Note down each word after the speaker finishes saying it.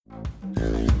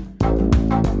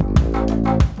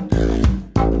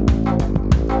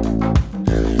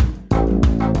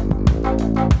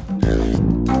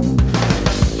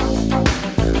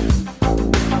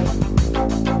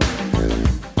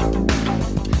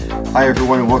Hi,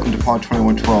 everyone, and welcome to Pod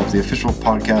 2112, the official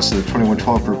podcast of the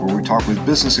 2112 Group, where we talk with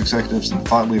business executives and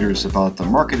thought leaders about the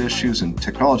market issues and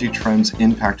technology trends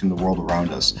impacting the world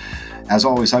around us. As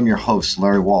always, I'm your host,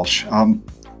 Larry Walsh.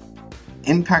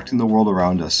 Impacting the world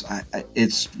around us,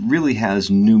 it really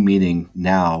has new meaning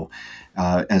now,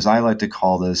 as I like to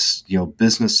call this,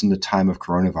 business in the time of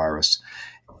coronavirus.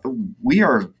 We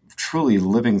are truly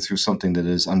living through something that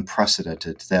is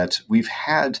unprecedented, that we've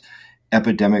had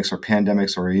epidemics or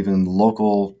pandemics or even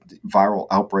local viral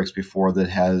outbreaks before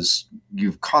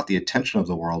you've caught the attention of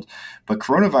the world. But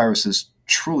coronavirus is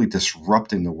truly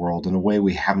disrupting the world in a way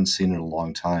we haven't seen in a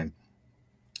long time.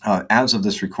 As of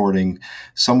this recording,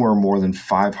 somewhere more than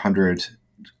 500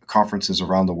 conferences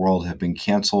around the world have been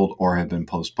canceled or have been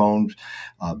postponed.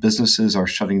 Businesses are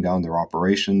shutting down their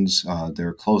operations.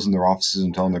 They're closing their offices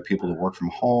and telling their people to work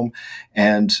from home.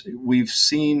 And we've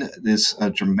seen this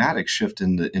dramatic shift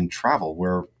in travel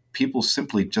where people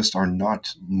simply just are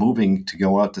not moving to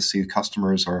go out to see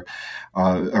customers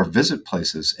or visit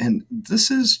places. And this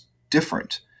is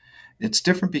different. It's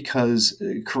different because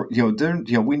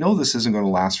we know this isn't going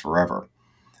to last forever.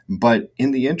 But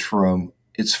in the interim,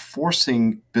 it's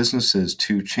forcing businesses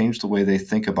to change the way they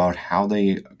think about how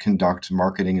they conduct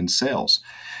marketing and sales.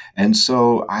 And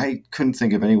so I couldn't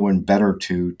think of anyone better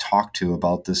to talk to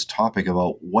about this topic,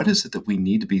 about what is it that we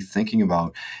need to be thinking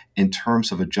about in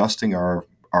terms of adjusting our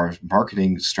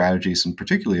marketing strategies, and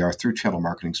particularly our through-channel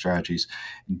marketing strategies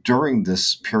during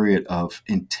this period of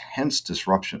intense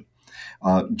disruption.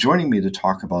 Joining me to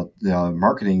talk about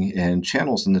marketing and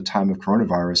channels in the time of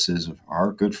coronavirus is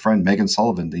our good friend, Megan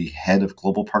Sullivan, the head of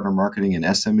global partner marketing and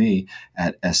SME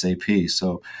at SAP.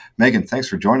 So, Megan, thanks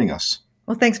for joining us.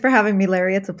 Well, thanks for having me,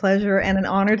 Larry. It's a pleasure and an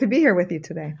honor to be here with you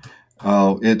today.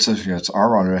 Oh, it's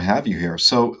our honor to have you here.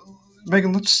 So,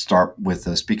 Megan, let's start with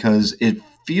this because it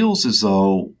feels as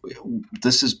though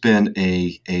this has been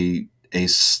a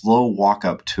slow walk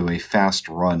up to a fast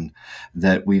run,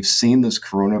 that we've seen this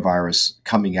coronavirus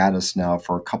coming at us now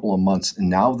for a couple of months. And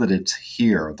now that it's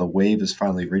here, the wave has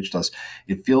finally reached us.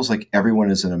 It feels like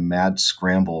everyone is in a mad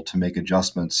scramble to make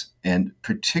adjustments. And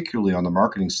particularly on the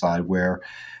marketing side, where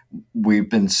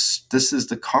this is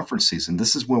the conference season.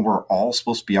 This is when we're all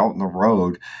supposed to be out on the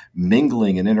road,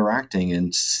 mingling and interacting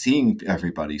and seeing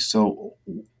everybody. So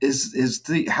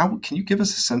how can you give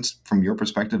us a sense from your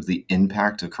perspective, the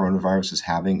impact of coronavirus is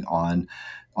having on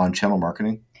channel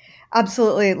marketing?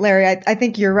 Absolutely, Larry. I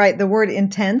think you're right. The word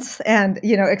intense and,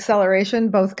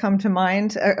 acceleration both come to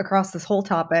mind across this whole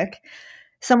topic.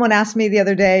 Someone asked me the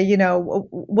other day,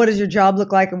 what does your job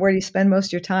look like and where do you spend most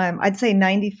of your time? I'd say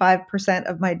 95%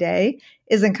 of my day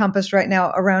is encompassed right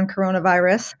now around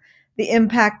coronavirus, the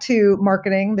impact to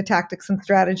marketing, the tactics and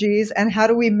strategies, and how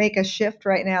do we make a shift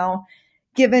right now,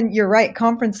 given you're right,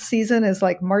 conference season is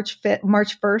like March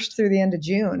 1st through the end of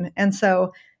June. And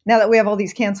so now that we have all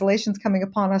these cancellations coming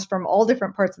upon us from all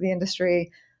different parts of the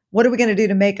industry, what are we going to do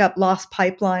to make up lost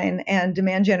pipeline and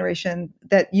demand generation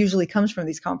that usually comes from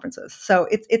these conferences? So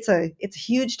it's a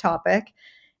huge topic.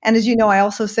 And as you know, I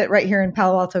also sit right here in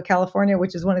Palo Alto, California,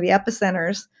 which is one of the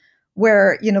epicenters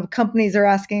where, companies are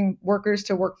asking workers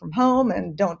to work from home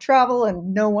and don't travel,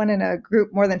 and no one in a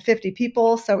group more than 50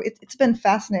 people. So it's been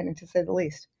fascinating, to say the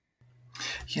least.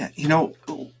 Yeah,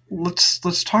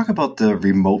 let's talk about the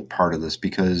remote part of this,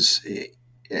 because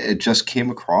it just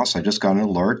came across. I just got an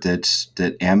alert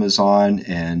that Amazon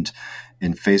and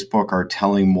Facebook are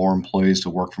telling more employees to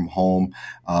work from home.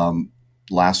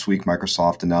 Last week,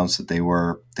 Microsoft announced that they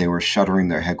were shuttering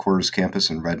their headquarters campus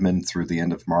in Redmond through the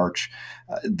end of March.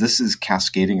 This is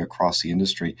cascading across the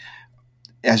industry.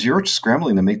 As you're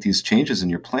scrambling to make these changes in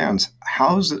your plans,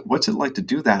 what's it like to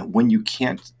do that when you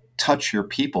can't touch your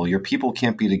people? Your people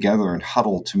can't be together and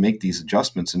huddle to make these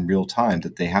adjustments in real time,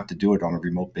 that they have to do it on a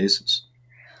remote basis.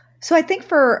 So I think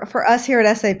for us here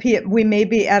at SAP, we may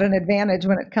be at an advantage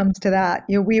when it comes to that.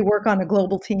 We work on a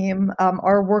global team.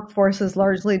 Our workforce is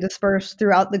largely dispersed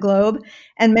throughout the globe,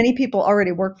 and many people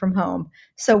already work from home.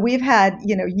 So we've had,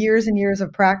 years and years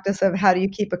of practice of how do you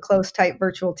keep a close, tight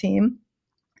virtual team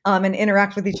and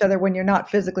interact with each other when you're not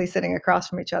physically sitting across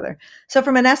from each other. So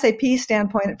from an SAP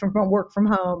standpoint, from work from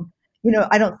home,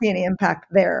 I don't see any impact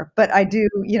there. But I do,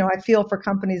 I feel for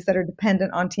companies that are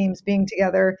dependent on teams being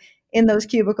together in those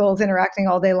cubicles, interacting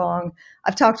all day long.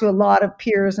 I've talked to a lot of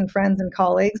peers and friends and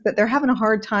colleagues that they're having a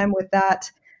hard time with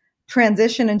that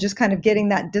transition and just kind of getting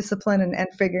that discipline and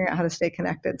figuring out how to stay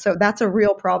connected. So that's a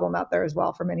real problem out there as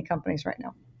well for many companies right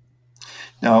now.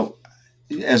 Now,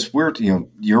 as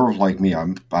you're like me,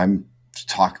 I'm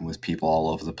talking with people all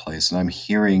over the place, and I'm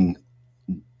hearing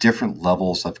different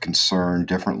levels of concern,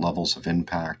 different levels of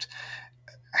impact.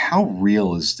 how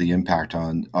real is the impact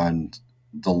on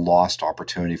the lost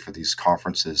opportunity for these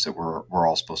conferences that we're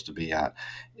all supposed to be at?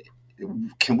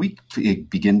 Can we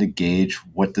begin to gauge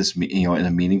what this, in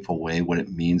a meaningful way, what it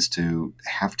means to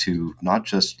have to not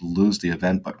just lose the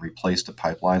event, but replace the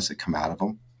pipelines that come out of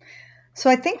them? So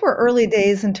I think we're early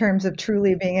days in terms of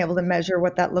truly being able to measure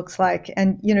what that looks like.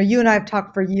 And you and I have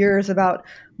talked for years about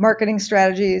marketing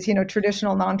strategies,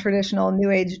 traditional, non-traditional,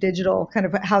 new age, digital, kind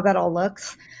of how that all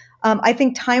looks. I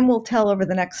think time will tell over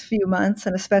the next few months,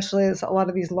 and especially as a lot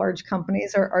of these large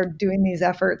companies are doing these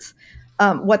efforts,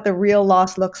 what the real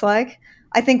loss looks like.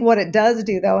 I think what it does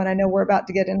do, though, and I know we're about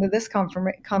to get into this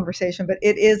conversation, but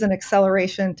it is an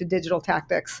acceleration to digital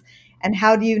tactics. And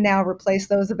how do you now replace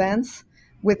those events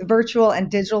with virtual and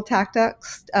digital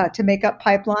tactics to make up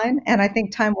pipeline? And I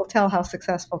think time will tell how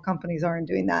successful companies are in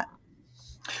doing that.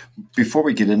 Before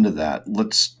we get into that,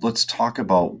 let's talk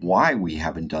about why we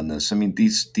haven't done this. I mean,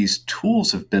 these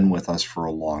tools have been with us for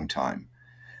a long time.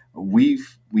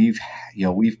 We've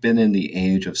been in the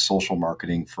age of social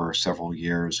marketing for several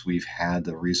years. We've had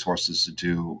the resources to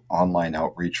do online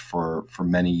outreach for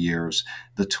many years.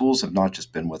 The tools have not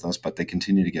just been with us, but they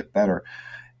continue to get better.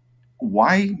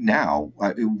 Why now?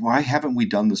 Why haven't we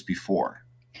done this before?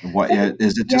 What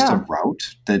is it? Just a Yeah.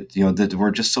 route that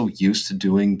we're just so used to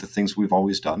doing the things we've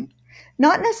always done?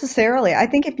 Not necessarily. I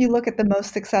think if you look at the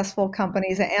most successful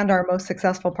companies and our most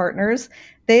successful partners,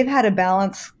 they've had a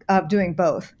balance of doing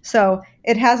both. So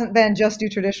it hasn't been just do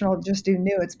traditional, just do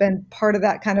new. It's been part of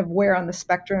that kind of where on the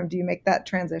spectrum do you make that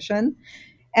transition?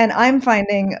 And I'm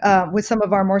finding with some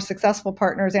of our more successful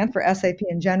partners and for SAP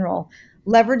in general,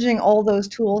 leveraging all those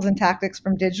tools and tactics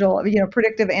from digital,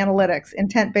 predictive analytics,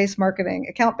 intent-based marketing,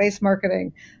 account-based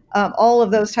marketing, all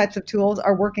of those types of tools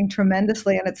are working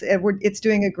tremendously, and it's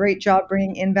doing a great job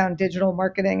bringing inbound digital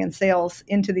marketing and sales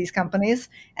into these companies,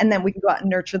 and then we can go out and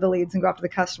nurture the leads and go after the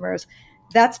customers.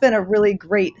 That's been a really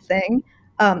great thing.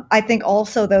 I think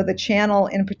also, though, the channel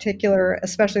in particular,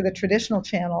 especially the traditional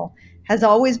channel, has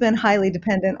always been highly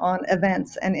dependent on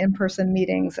events and in-person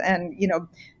meetings, and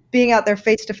being out there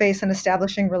face to face and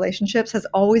establishing relationships has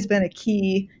always been a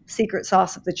key secret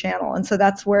sauce of the channel. And so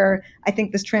that's where I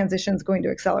think this transition is going to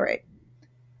accelerate.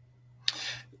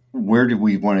 Where do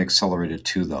we want to accelerate it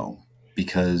to, though?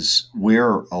 Because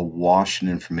we're awash in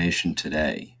information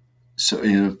today. So,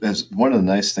 as one of the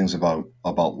nice things about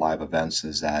live events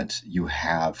is that you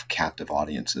have captive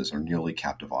audiences or nearly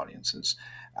captive audiences.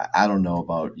 I don't know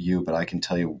about you, but I can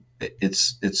tell you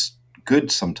it's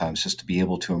good sometimes just to be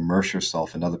able to immerse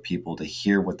yourself in other people, to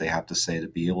hear what they have to say, to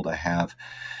be able to have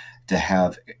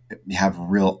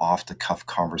real off the cuff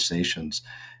conversations.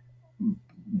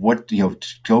 To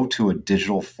go to a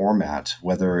digital format,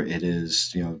 whether it is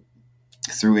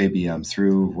through ABM,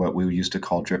 through what we used to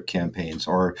call drip campaigns,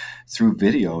 or through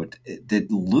video,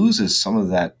 it loses some of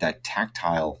that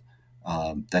tactile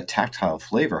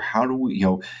flavor. How do we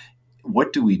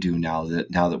what do we do now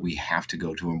that we have to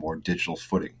go to a more digital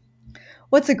footing?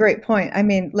 What's a great point? I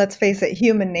mean, let's face it,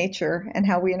 human nature and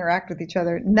how we interact with each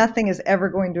other, nothing is ever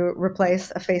going to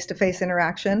replace a face-to-face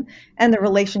interaction and the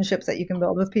relationships that you can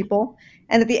build with people.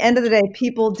 And at the end of the day,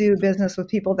 people do business with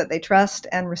people that they trust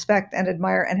and respect and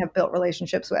admire and have built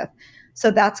relationships with.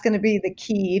 So that's going to be the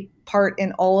key part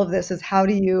in all of this, is how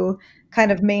do you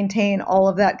kind of maintain all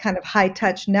of that kind of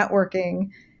high-touch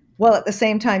networking, while at the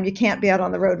same time you can't be out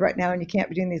on the road right now and you can't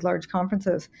be doing these large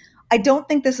conferences. I don't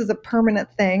think this is a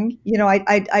permanent thing.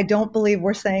 I don't believe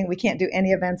we're saying we can't do any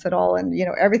events at all and,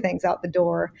 everything's out the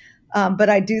door. But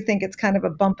I do think it's kind of a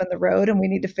bump in the road, and we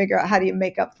need to figure out how do you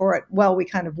make up for it while we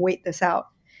kind of wait this out.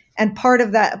 And part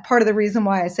of the reason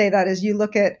why I say that is you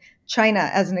look at China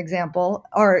as an example,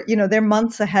 or, they're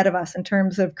months ahead of us in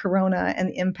terms of Corona and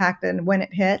the impact and when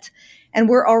it hit. And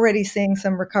we're already seeing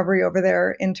some recovery over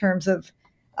there in terms of,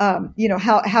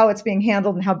 how it's being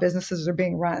handled and how businesses are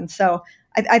being run. So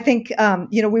I think,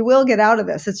 we will get out of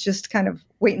this. It's just kind of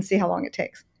wait and see how long it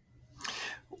takes.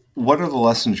 What are the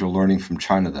lessons you're learning from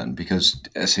China then? Because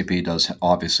SAP does,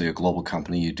 obviously, a global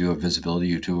company. You do have visibility.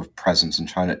 You do have presence in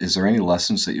China. Is there any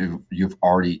lessons that you've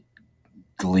already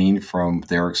gleaned from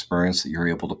their experience that you're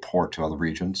able to port to other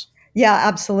regions? Yeah,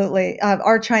 absolutely.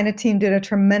 Our China team did a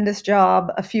tremendous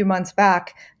job a few months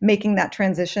back making that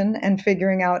transition and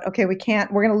figuring out, okay, we're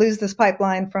going to lose this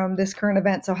pipeline from this current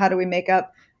event. So how do we make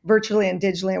up virtually and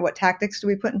digitally, and what tactics do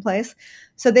we put in place?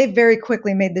 So they very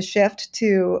quickly made the shift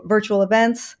to virtual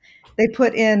events. They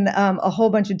put in a whole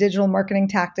bunch of digital marketing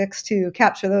tactics to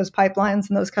capture those pipelines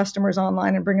and those customers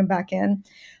online and bring them back in.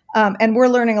 And we're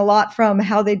learning a lot from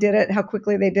how they did it, how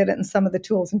quickly they did it, and some of the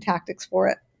tools and tactics for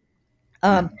it.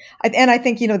 Um, and I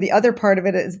think, the other part of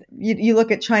it is you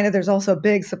look at China, there's also a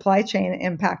big supply chain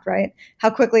impact, right? How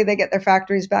quickly they get their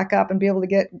factories back up and be able to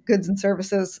get goods and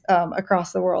services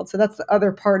across the world. So that's the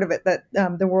other part of it that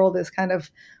the world is kind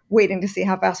of waiting to see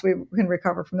how fast we can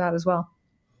recover from that as well.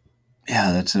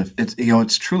 Yeah,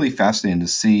 it's truly fascinating to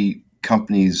see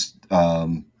companies,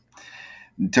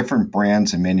 different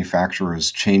brands and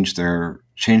manufacturers change their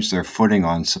footing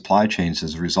on supply chains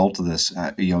as a result of this.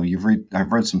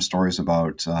 I've read some stories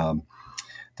about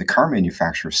the car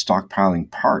manufacturers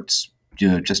stockpiling parts,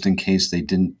 just in case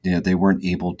they weren't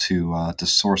able to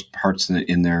source parts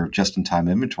in their just-in-time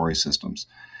inventory systems.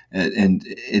 And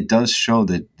it does show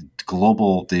that the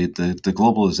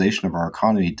globalization of our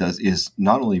economy is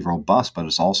not only robust, but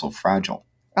it's also fragile.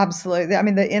 Absolutely. I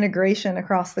mean, the integration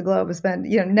across the globe has been,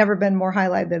 never been more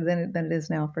highlighted than it is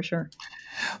now, for sure.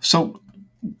 So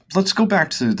let's go back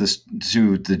to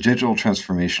the digital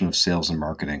transformation of sales and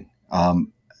marketing.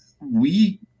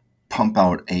 We pump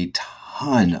out a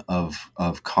ton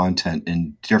of content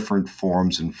in different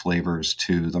forms and flavors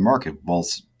to the market,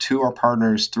 both to our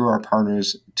partners, through our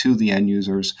partners, to the end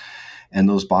users and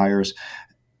those buyers.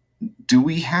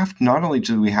 Not only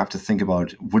do we have to think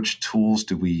about which tools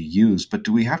do we use, but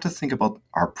do we have to think about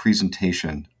our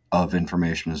presentation of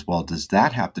information as well? Does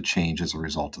that have to change as a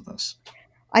result of this?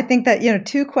 I think that,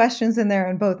 two questions in there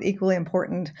and both equally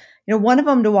important. One of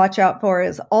them to watch out for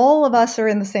is all of us are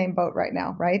in the same boat right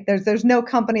now, right? There's no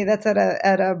company that's at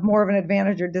a more of an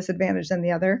advantage or disadvantage than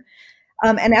the other.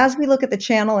 And as we look at the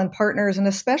channel and partners, and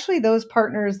especially those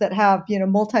partners that have,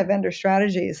 multi-vendor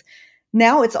strategies,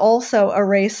 now it's also a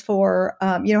race for,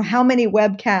 how many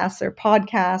webcasts or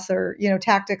podcasts or,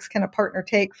 tactics can a partner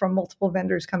take from multiple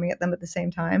vendors coming at them at the same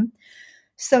time.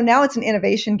 So now it's an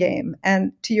innovation game.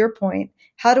 And to your point,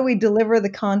 how do we deliver the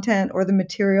content or the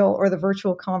material or the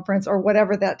virtual conference or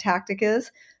whatever that tactic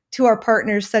is to our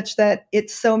partners such that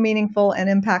it's so meaningful and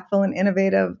impactful and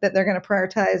innovative that they're going to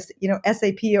prioritize,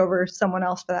 SAP over someone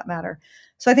else for that matter.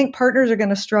 So I think partners are going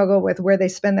to struggle with where they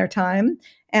spend their time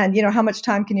and, how much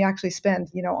time can you actually spend,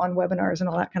 on webinars and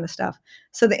all that kind of stuff.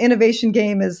 So the innovation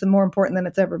game is more important than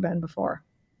it's ever been before.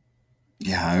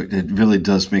 Yeah, it really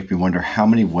does make me wonder how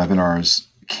many webinars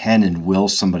can and will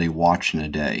somebody watch in a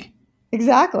day?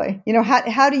 Exactly.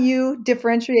 How do you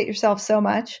differentiate yourself so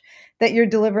much that you're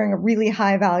delivering a really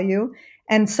high value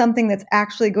and something that's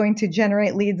actually going to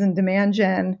generate leads and demand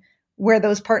gen where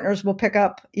those partners will pick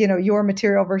up, your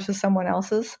material versus someone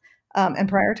else's and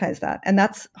prioritize that. And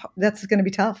that's going to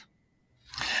be tough.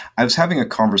 I was having a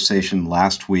conversation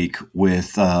last week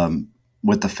with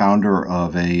the founder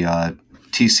of a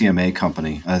TCMA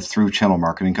company, a through channel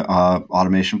marketing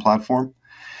automation platform.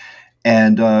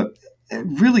 And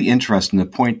really interesting, the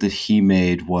point that he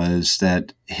made was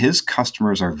that his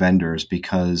customers are vendors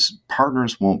because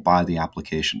partners won't buy the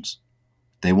applications.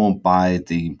 They won't buy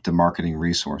the marketing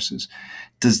resources.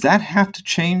 Does that have to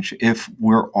change if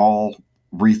we're all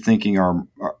rethinking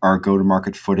our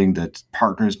go-to-market footing, that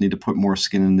partners need to put more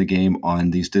skin in the game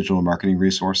on these digital marketing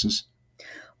resources?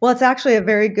 Well, it's actually a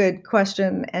very good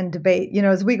question and debate.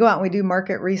 As we go out and we do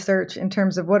market research in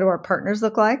terms of what do our partners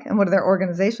look like and what do their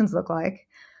organizations look like,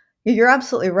 you're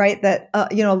absolutely right that,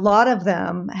 a lot of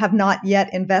them have not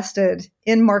yet invested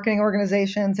in marketing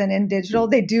organizations and in digital.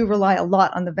 They do rely a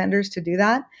lot on the vendors to do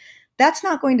that. That's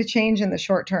not going to change in the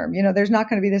short term. There's not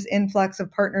going to be this influx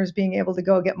of partners being able to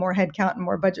go get more headcount and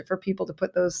more budget for people to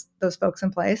put those folks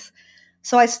in place.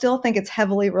 So I still think it's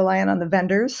heavily reliant on the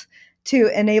vendors to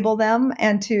enable them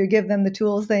and to give them the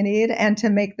tools they need and to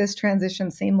make this transition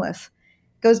seamless.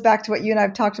 Goes back to what you and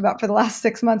I've talked about for the last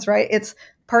 6 months, right? It's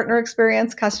partner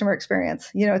experience, customer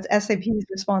experience. It's SAP's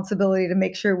responsibility to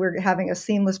make sure we're having a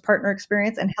seamless partner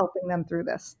experience and helping them through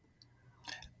this.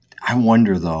 I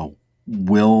wonder, though,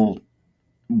 will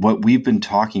what we've been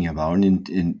talking about,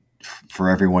 and for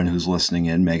everyone who's listening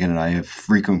in, Megan and I have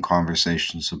frequent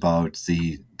conversations about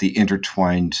the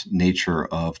intertwined nature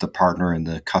of the partner and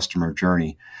the customer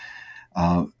journey.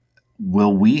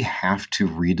 Will we have to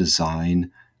redesign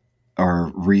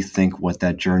or rethink what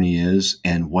that journey is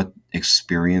and what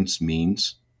experience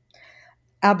means?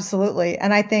 Absolutely.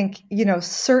 And I think,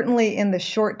 certainly in the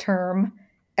short term,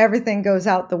 everything goes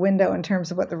out the window in terms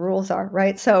of what the rules are,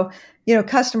 right? So,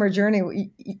 customer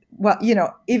journey, well,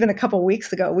 even a couple of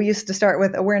weeks ago, we used to start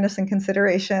with awareness and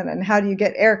consideration and how do you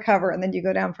get air cover? And then you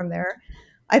go down from there.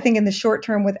 I think in the short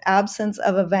term, with absence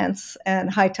of events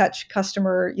and high touch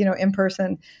customer, in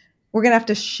person, we're going to have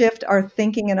to shift our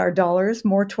thinking and our dollars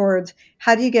more towards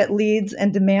how do you get leads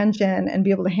and demand gen and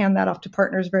be able to hand that off to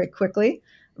partners very quickly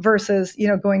versus,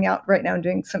 going out right now and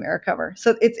doing some air cover.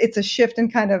 So it's a shift in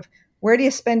kind of where do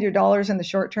you spend your dollars in the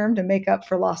short term to make up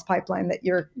for lost pipeline that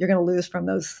you're going to lose from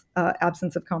those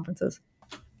absence of conferences?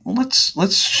 Well,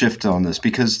 let's shift on this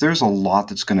because there's a lot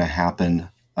that's going to happen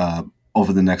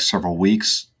over the next several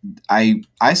weeks.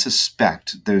 I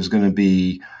suspect there's going to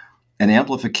be an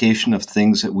amplification of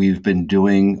things that we've been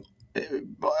doing,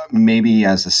 maybe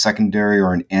as a secondary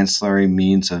or an ancillary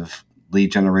means of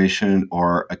lead generation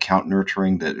or account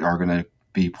nurturing, that are going to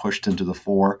be pushed into the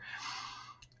fore.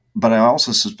 But I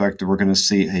also suspect that we're going to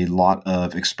see a lot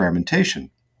of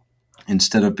experimentation.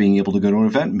 Instead of being able to go to an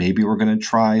event, maybe we're going to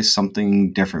try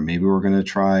something different. Maybe we're going to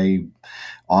try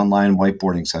online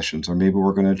whiteboarding sessions, or maybe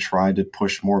we're going to try to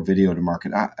push more video to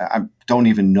market. I don't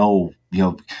even know,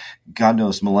 God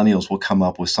knows millennials will come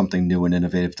up with something new and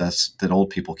innovative that old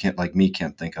people like me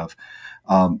can't think of.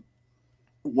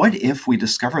 What if we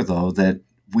discover, though, that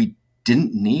we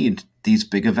didn't need these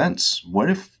big events? What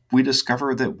if we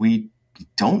discover that we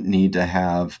don't need to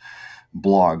have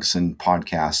blogs and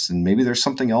podcasts, and maybe there's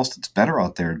something else that's better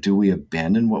out there? Do we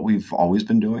abandon what we've always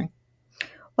been doing?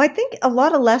 Well, I think a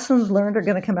lot of lessons learned are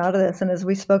going to come out of this. And as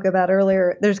we spoke about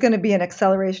earlier, there's going to be an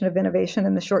acceleration of innovation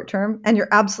in the short term. And you're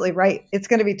absolutely right. It's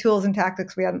going to be tools and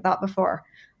tactics we hadn't thought before.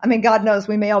 I mean, God knows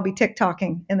we may all be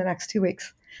TikToking in the next 2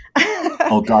 weeks.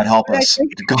 Oh, God help us.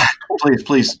 God,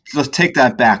 please, let's take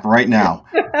that back right now.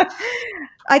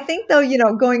 I think, though,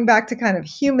 going back to kind of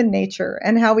human nature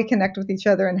and how we connect with each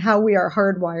other and how we are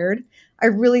hardwired, I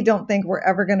really don't think we're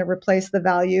ever going to replace the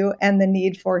value and the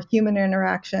need for human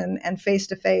interaction and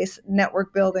face-to-face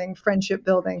network building, friendship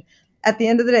building. At the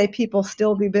end of the day, people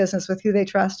still do business with who they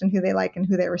trust and who they like and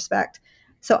who they respect.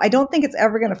 So I don't think it's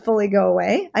ever going to fully go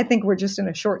away. I think we're just in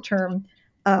a short-term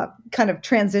kind of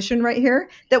transition right here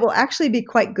that will actually be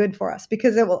quite good for us,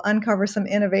 because it will uncover some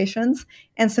innovations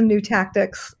and some new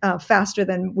tactics faster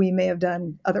than we may have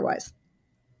done otherwise.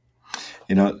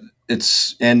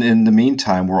 And in the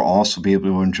meantime, we'll also be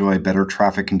able to enjoy better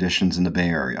traffic conditions in the Bay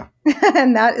Area.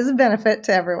 And that is a benefit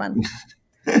to everyone.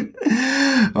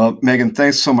 Well, Megan,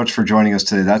 thanks so much for joining us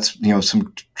today. That's,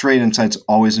 some great insights.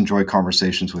 Always enjoy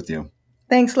conversations with you.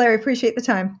 Thanks, Larry. Appreciate the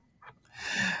time.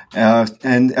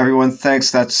 And everyone,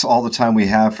 thanks. That's all the time we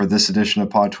have for this edition of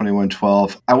Pod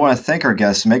 2112. I want to thank our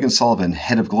guest, Megan Sullivan,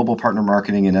 Head of Global Partner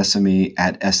Marketing and SME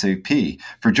at SAP,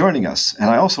 for joining us. And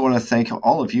I also want to thank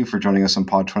all of you for joining us on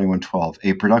Pod 2112,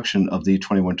 a production of the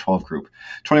 2112 Group.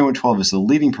 2112 is the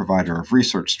leading provider of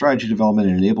research, strategy development,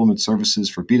 and enablement services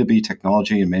for B2B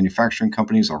technology and manufacturing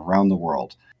companies around the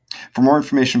world. For more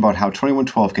information about how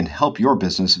 2112 can help your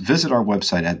business, visit our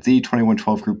website at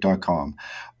the2112group.com.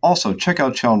 Also, check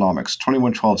out Channelnomics,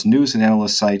 2112's news and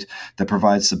analyst site that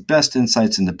provides the best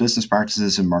insights into business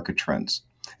practices and market trends.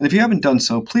 And if you haven't done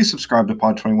so, please subscribe to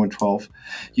Pod 2112.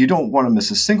 You don't want to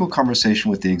miss a single conversation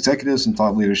with the executives and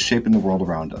thought leaders shaping the world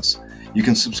around us. You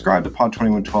can subscribe to Pod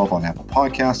 2112 on Apple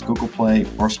Podcasts, Google Play,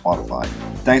 or Spotify.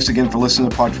 Thanks again for listening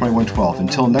to Pod 2112.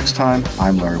 Until next time,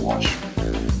 I'm Larry Walsh.